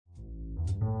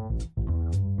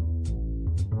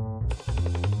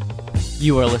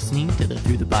You are listening to the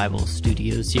Through the Bible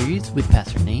Studio series with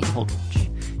Pastor Nate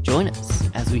Holdridge. Join us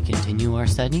as we continue our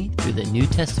study through the New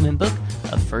Testament book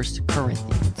of 1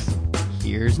 Corinthians.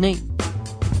 Here's Nate.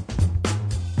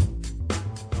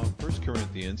 1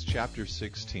 Corinthians chapter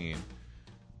 16,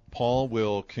 Paul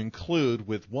will conclude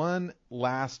with one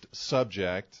last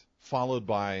subject, followed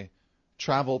by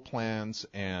travel plans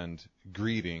and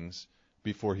greetings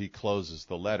before he closes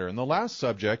the letter. And the last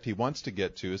subject he wants to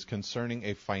get to is concerning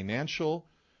a financial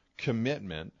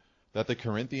commitment that the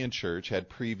Corinthian church had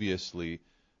previously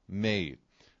made.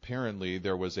 Apparently,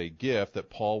 there was a gift that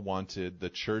Paul wanted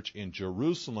the church in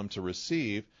Jerusalem to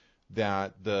receive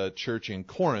that the church in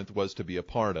Corinth was to be a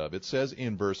part of. It says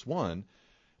in verse 1,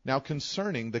 "Now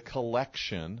concerning the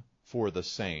collection for the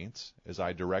saints, as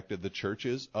I directed the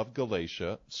churches of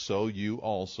Galatia, so you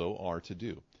also are to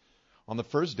do. On the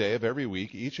first day of every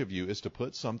week, each of you is to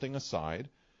put something aside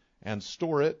and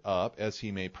store it up as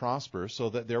he may prosper, so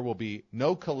that there will be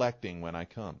no collecting when I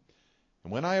come.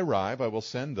 And when I arrive, I will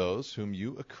send those whom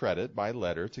you accredit by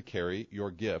letter to carry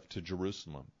your gift to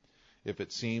Jerusalem. If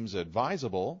it seems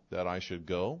advisable that I should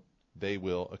go, they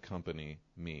will accompany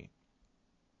me."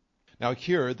 Now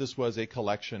here, this was a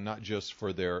collection not just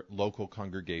for their local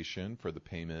congregation, for the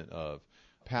payment of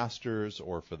pastors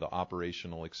or for the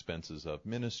operational expenses of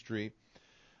ministry,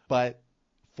 but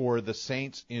for the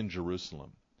saints in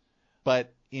Jerusalem.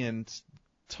 But in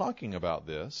talking about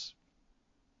this,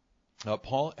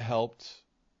 Paul helped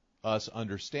us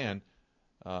understand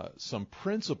some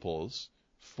principles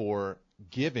for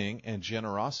giving and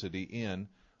generosity in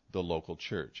the local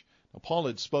church. Now, Paul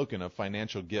had spoken of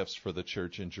financial gifts for the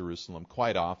church in Jerusalem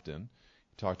quite often.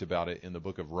 He talked about it in the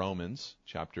book of Romans,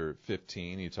 chapter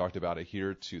 15. He talked about it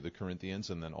here to the Corinthians,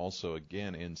 and then also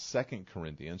again in 2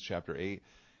 Corinthians, chapter 8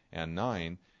 and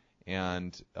 9.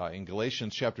 And in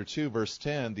Galatians chapter 2, verse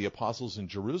 10, the apostles in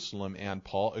Jerusalem and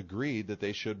Paul agreed that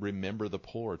they should remember the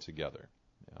poor together.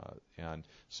 And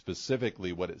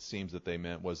specifically what it seems that they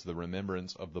meant was the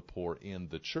remembrance of the poor in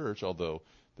the church, although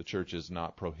the church is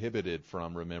not prohibited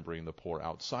from remembering the poor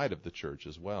outside of the church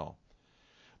as well.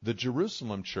 The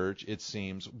Jerusalem church, it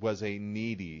seems, was a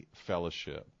needy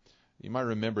fellowship. You might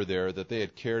remember there that they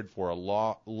had cared for a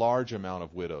large amount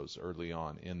of widows early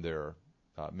on in their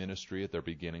ministry at their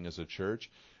beginning as a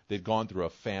church. They'd gone through a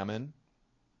famine,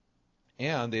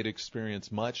 and they'd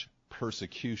experienced much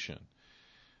persecution.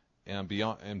 And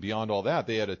beyond all that,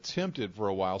 they had attempted for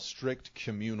a while strict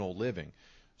communal living.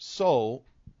 So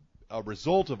a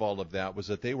result of all of that was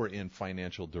that they were in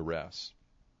financial duress.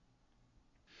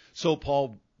 So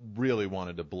Paul really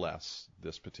wanted to bless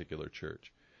this particular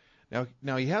church.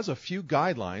 Now he has a few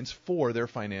guidelines for their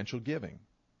financial giving.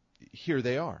 Here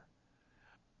they are.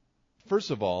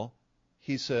 First of all,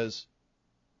 he says,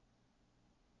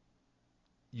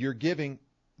 you're giving,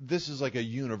 this is like a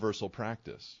universal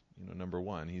practice. Number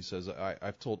one, he says,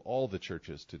 I've told all the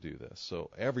churches to do this.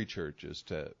 So every church is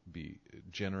to be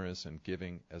generous and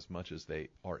giving as much as they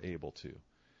are able to.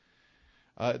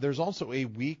 There's also a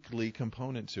weekly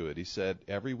component to it. He said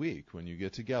every week when you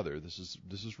get together, this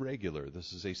is regular.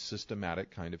 This is a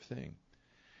systematic kind of thing.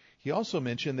 He also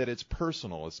mentioned that it's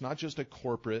personal. It's not just a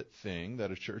corporate thing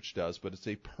that a church does, but it's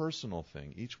a personal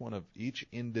thing. Each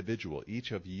individual,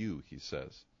 each of you, he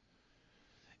says.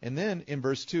 And then in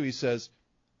verse 2 he says,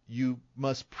 you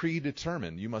must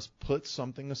predetermine. You must put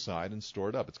something aside and store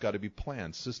it up. It's got to be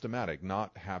planned, systematic,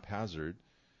 not haphazard.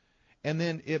 And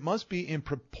then it must be in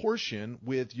proportion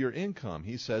with your income.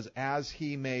 He says, as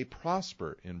he may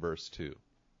prosper in verse 2.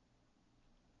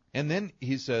 And then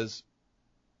he says,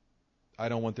 I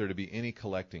don't want there to be any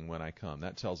collecting when I come.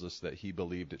 That tells us that he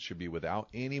believed it should be without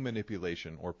any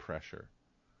manipulation or pressure.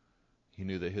 He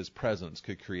knew that his presence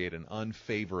could create an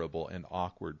unfavorable and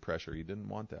awkward pressure. He didn't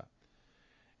want that.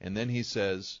 And then he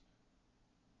says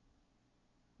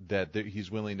that he's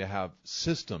willing to have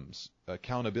systems,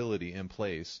 accountability in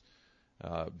place,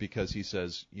 because he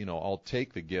says, I'll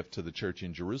take the gift to the church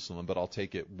in Jerusalem, but I'll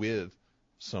take it with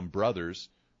some brothers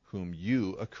whom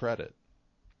you accredit.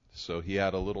 So he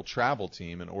had a little travel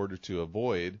team in order to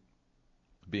avoid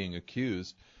being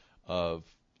accused of,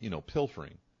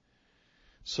 pilfering.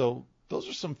 So those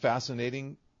are some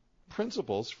fascinating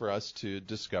principles for us to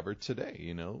discover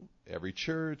today. Every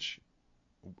church,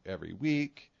 every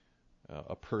week,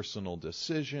 a personal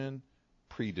decision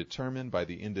predetermined by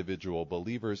the individual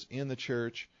believers in the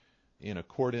church in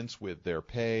accordance with their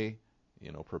pay,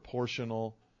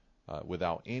 proportional,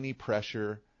 without any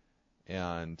pressure,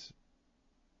 and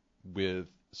with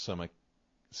some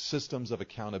systems of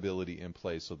accountability in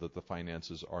place so that the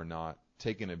finances are not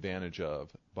taken advantage of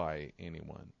by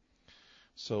anyone.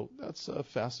 So that's a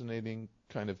fascinating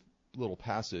kind of little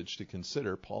passage to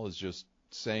consider. Paul is just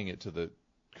saying it to the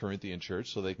Corinthian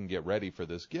church so they can get ready for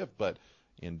this gift, but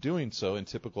in doing so, in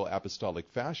typical apostolic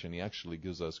fashion, he actually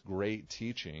gives us great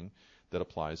teaching that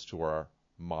applies to our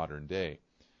modern day.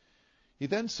 He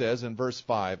then says in verse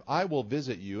 5, I will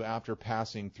visit you after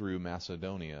passing through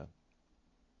Macedonia,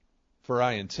 for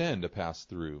I intend to pass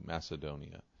through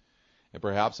Macedonia. And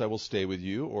perhaps I will stay with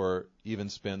you or even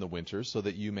spend the winter so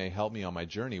that you may help me on my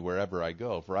journey wherever I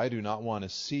go. For I do not want to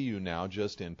see you now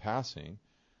just in passing.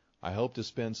 I hope to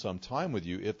spend some time with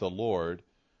you if the Lord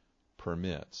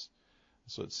permits.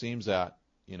 So it seems that,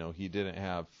 he didn't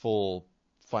have full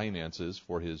finances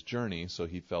for his journey, so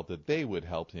he felt that they would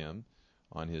help him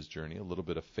on his journey. A little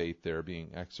bit of faith there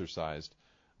being exercised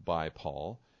by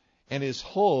Paul. And his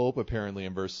hope, apparently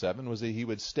in verse 7, was that he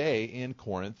would stay in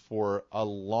Corinth for a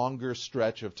longer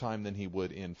stretch of time than he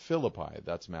would in Philippi.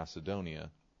 That's Macedonia.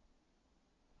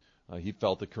 He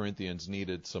felt the Corinthians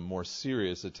needed some more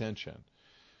serious attention.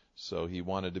 So he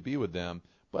wanted to be with them.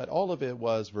 But all of it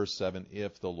was, verse 7,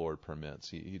 if the Lord permits.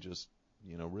 He just,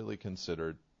 really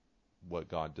considered what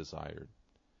God desired.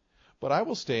 But I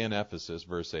will stay in Ephesus,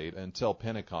 verse 8, until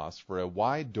Pentecost, for a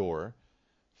wide door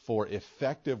for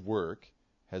effective work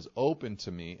has opened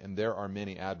to me, and there are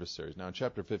many adversaries. Now in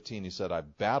chapter 15 he said,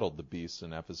 I've battled the beasts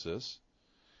in Ephesus.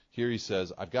 Here he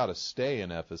says, I've got to stay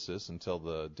in Ephesus until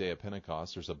the day of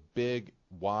Pentecost. There's a big,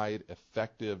 wide,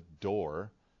 effective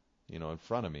door, in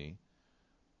front of me.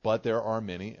 But there are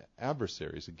many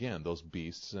adversaries. Again, those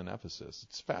beasts in Ephesus.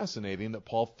 It's fascinating that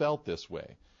Paul felt this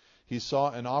way. He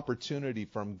saw an opportunity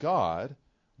from God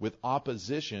with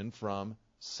opposition from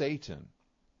Satan.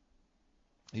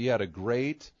 He had a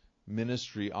great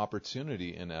ministry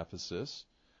opportunity in Ephesus,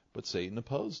 but Satan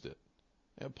opposed it.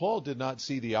 And Paul did not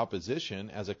see the opposition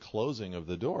as a closing of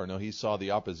the door. No, he saw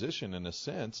the opposition, in a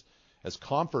sense, as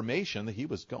confirmation that he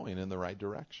was going in the right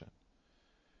direction.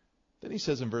 Then he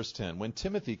says in verse 10, when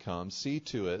Timothy comes, see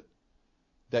to it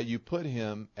that you put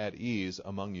him at ease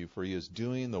among you, for he is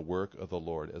doing the work of the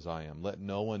Lord as I am. Let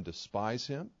no one despise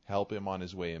him. Help him on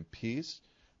his way in peace,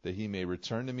 that he may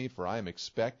return to me, for I am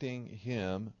expecting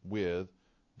him with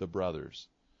the brothers.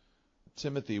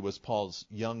 Timothy was Paul's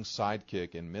young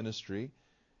sidekick in ministry.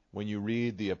 When you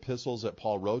read the epistles that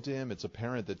Paul wrote to him, it's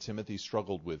apparent that Timothy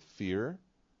struggled with fear,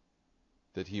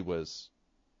 that he was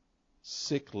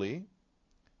sickly,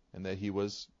 and that he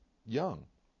was young.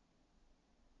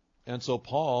 And so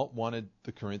Paul wanted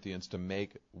the Corinthians to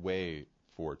make way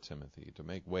for Timothy, to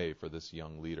make way for this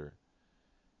young leader.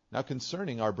 Now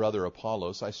concerning our brother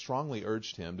Apollos, I strongly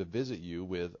urged him to visit you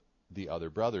with the other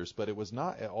brothers, but it was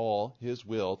not at all his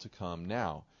will to come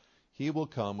now. He will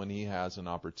come when he has an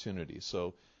opportunity.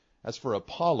 So as for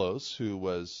Apollos, who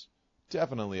was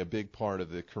definitely a big part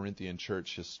of the Corinthian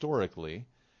church historically,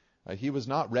 he was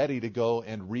not ready to go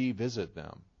and revisit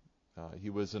them.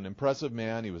 He was an impressive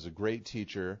man. He was a great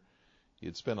teacher. He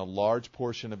had spent a large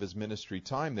portion of his ministry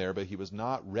time there, but he was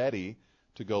not ready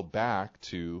to go back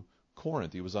to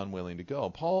Corinth. He was unwilling to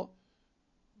go. Paul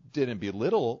didn't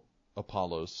belittle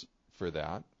Apollos for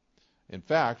that. In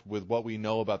fact, with what we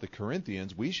know about the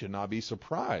Corinthians, we should not be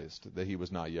surprised that he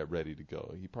was not yet ready to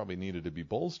go. He probably needed to be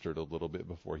bolstered a little bit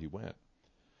before he went.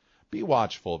 Be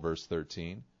watchful, verse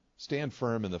 13. Stand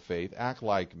firm in the faith. Act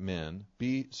like men.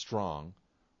 Be strong.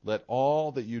 Let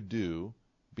all that you do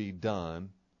be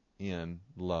done in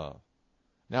love.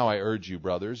 Now I urge you,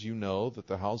 brothers, you know that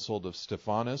the household of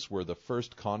Stephanas were the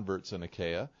first converts in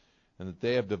Achaia, and that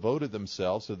they have devoted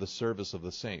themselves to the service of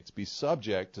the saints. Be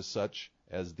subject to such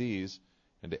as these,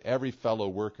 and to every fellow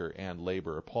worker and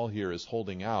laborer. Paul here is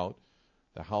holding out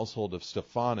the household of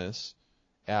Stephanas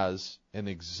as an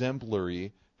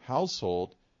exemplary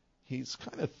household. He's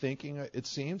kind of thinking, it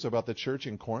seems, about the church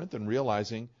in Corinth and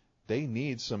realizing they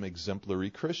need some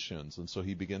exemplary Christians. And so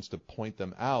he begins to point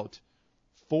them out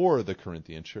for the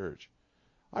Corinthian church.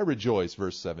 I rejoice,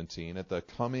 verse 17, at the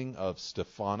coming of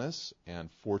Stephanas and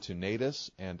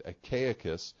Fortunatus and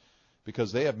Achaicus,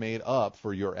 because they have made up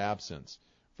for your absence.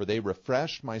 For they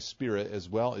refreshed my spirit as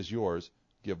well as yours.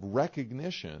 Give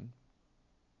recognition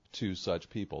to such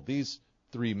people. These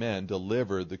three men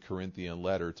delivered the Corinthian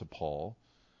letter to Paul,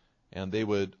 and they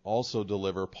would also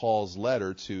deliver Paul's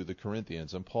letter to the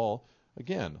Corinthians. And Paul,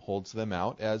 again, holds them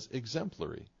out as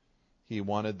exemplary. He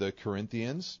wanted the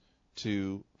Corinthians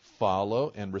to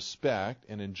follow and respect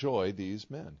and enjoy these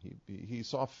men. He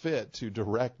saw fit to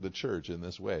direct the church in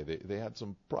this way. They had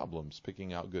some problems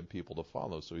picking out good people to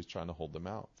follow, so he's trying to hold them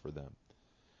out for them.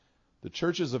 The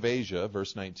churches of Asia,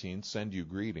 verse 19, send you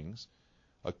greetings.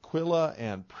 Aquila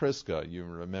and Prisca, you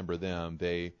remember them,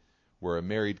 they were a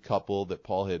married couple that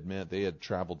Paul had met. They had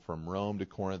traveled from Rome to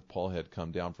Corinth. Paul had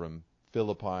come down from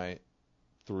Philippi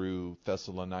through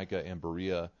Thessalonica and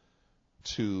Berea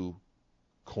to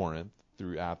Corinth,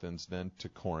 through Athens, then to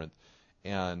Corinth.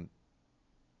 And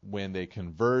when they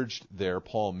converged there,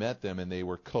 Paul met them, and they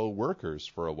were co-workers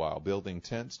for a while, building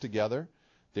tents together.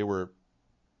 They were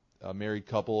a married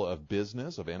couple of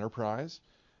business, of enterprise,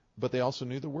 but they also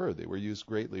knew the word. They were used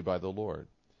greatly by the Lord.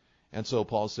 And so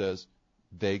Paul says,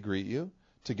 they greet you.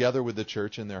 Together with the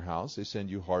church in their house, they send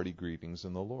you hearty greetings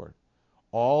in the Lord.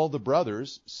 All the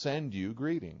brothers send you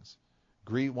greetings.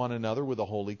 Greet one another with a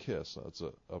holy kiss. That's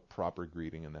a proper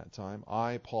greeting in that time.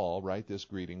 I, Paul, write this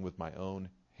greeting with my own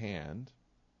hand,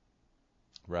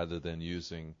 rather than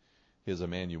using his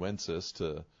amanuensis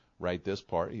to write this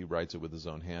part. He writes it with his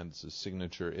own hand. It's his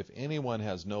signature. If anyone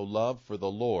has no love for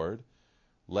the Lord,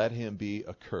 let him be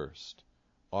accursed.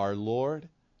 Our Lord,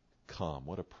 come.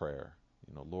 What a prayer.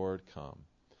 Lord, come.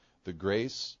 The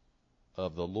grace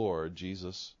of the Lord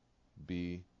Jesus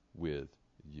be with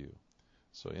you.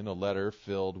 So in a letter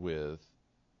filled with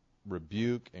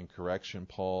rebuke and correction,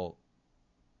 Paul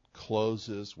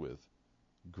closes with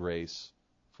grace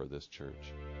for this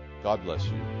church. God bless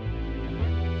you.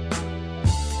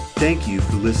 Thank you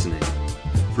for listening.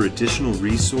 For additional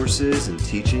resources and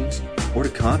teachings, or to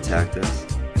contact us,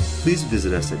 please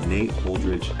visit us at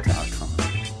nateholdridge.com.